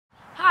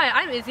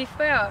Hi, I'm Izzy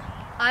Ferreira.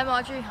 I'm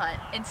Audrey Hunt,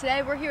 and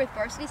today we're here with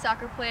varsity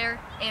soccer player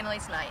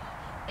Anneliese Knight.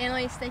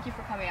 Anneliese, thank you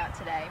for coming out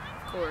today.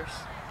 Of course.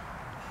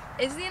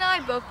 Izzy and I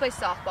both play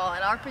softball,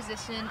 and our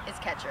position is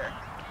catcher.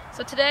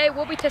 So today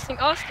we'll be testing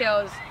our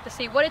skills to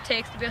see what it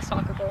takes to be a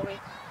soccer goalie.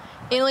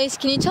 Anneliese,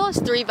 can you tell us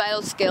 3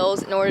 vital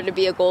skills in order to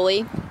be a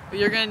goalie? Well,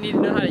 you're going to need to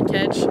know how to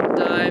catch,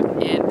 dive,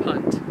 and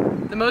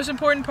punt. The most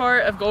important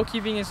part of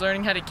goalkeeping is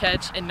learning how to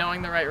catch and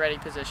knowing the right ready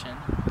position.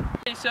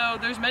 Okay, so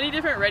there's many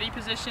different ready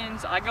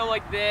positions. I go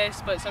like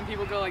this, but some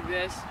people go like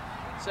this.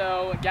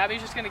 So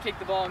Gabby's just going to kick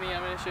the ball at me.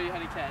 I'm going to show you how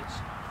to catch.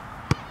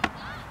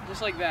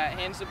 Just like that.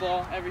 Hands the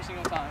ball every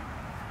single time.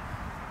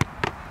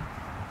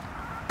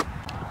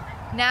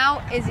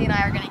 Now, Izzy and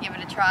I are going to give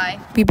it a try.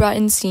 We brought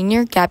in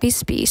senior Gabby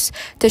Spees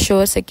to show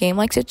us a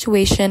game-like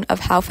situation of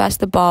how fast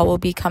the ball will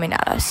be coming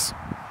at us.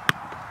 How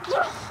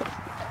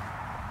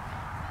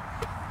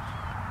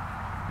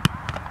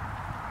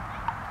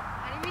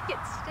do you make it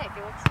stick?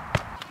 It looks...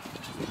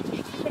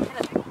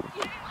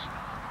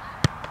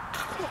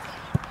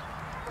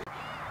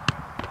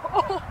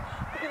 Oh, look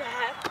at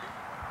that.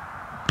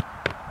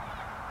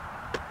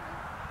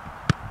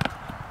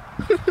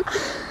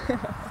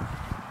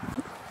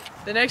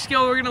 The next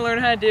skill we're going to learn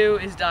how to do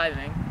is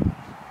diving.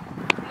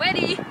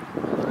 Ready?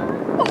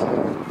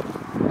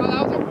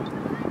 Oh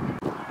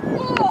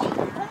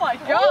my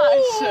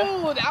gosh!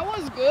 Oh, that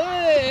was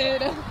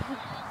good.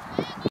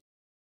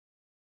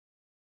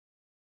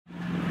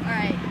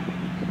 Alright.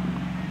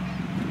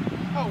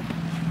 Oh.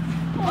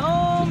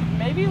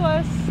 Maybe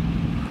less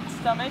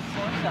stomach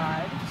or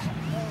side.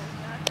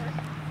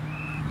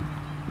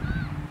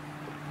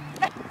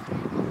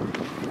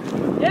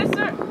 Yes,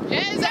 sir!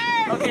 Yes, sir!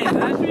 Okay,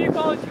 that's what you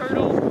call a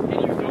turtle,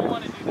 and you don't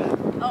want to do that.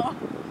 Oh.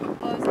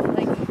 What was it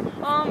like?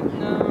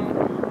 No.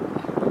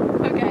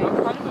 Okay. I'm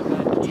kind of a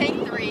bad kid.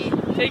 Take 3.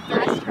 Take 3.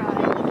 Last try.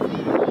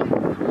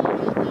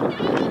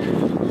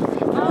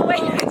 Oh,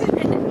 wait.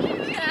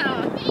 No.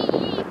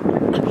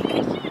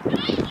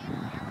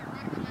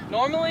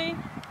 Normally,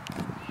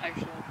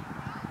 actually,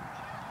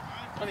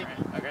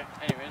 okay,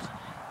 anyways.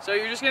 So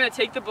you're just going to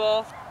take the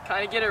ball,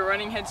 kind of get a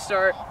running head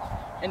start,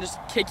 and just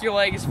kick your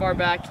leg as far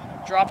back,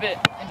 drop it,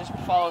 and just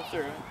follow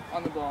through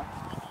on the ball.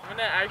 I'm going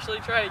to actually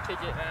try to kick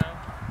it now.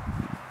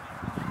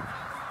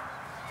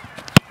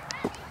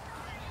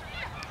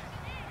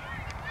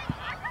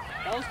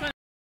 That was kind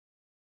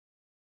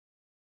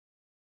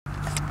of...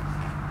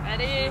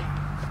 Ready?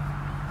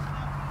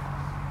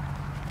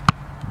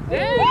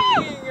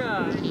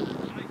 Dang!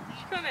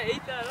 She kind of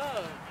ate that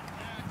up.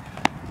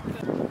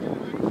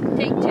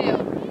 Take 2.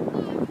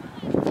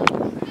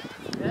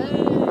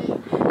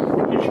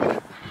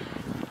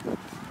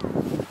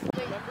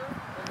 Remember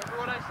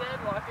what I said?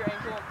 Lock your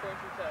ankle and point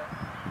your toe.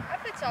 I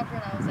played soccer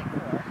when I was like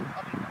 4.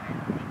 I'll be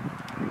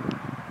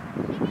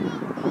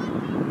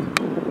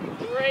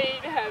fine.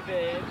 Great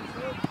heavens.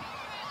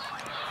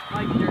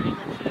 Like your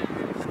ankle shit.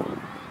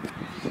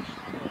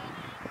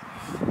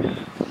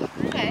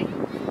 Okay.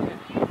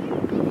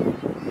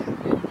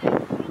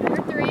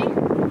 Number 3.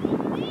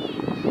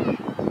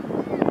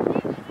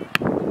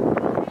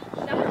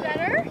 That was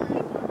better?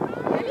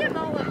 Maybe I'm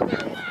not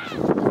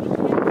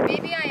left-footed.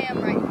 Maybe I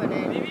am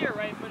right-footed. Maybe you're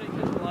right-footed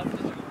because the left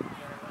isn't working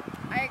very well.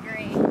 I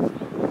agree.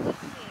 Let's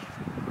see.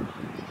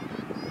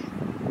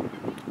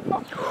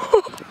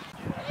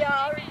 Yeah,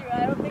 I'll redo it.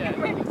 I don't think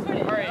I'm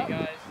right-footed. Alright,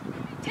 guys.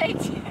 Take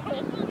 2.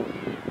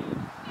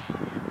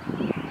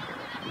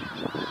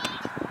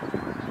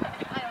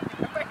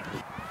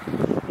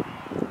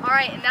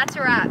 Alright, and that's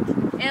a wrap.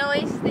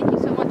 Anneliese, thank you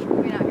so much for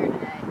coming out here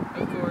today.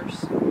 Of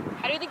course.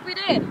 How do you think we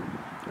did? You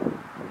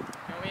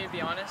want me to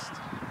be honest?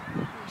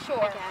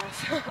 Sure.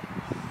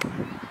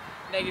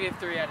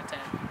 -3 out of 10.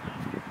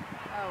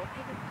 Oh,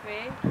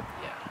 Three.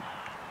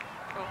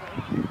 Yeah. Okay.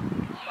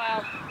 Wow.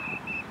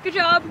 Good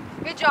job.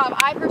 good job.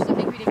 I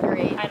personally think we did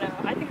great. I know.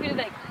 I think we did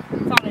like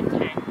 5 out of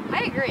 10.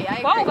 I agree.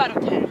 12 out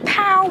of 10.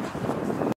 Pow!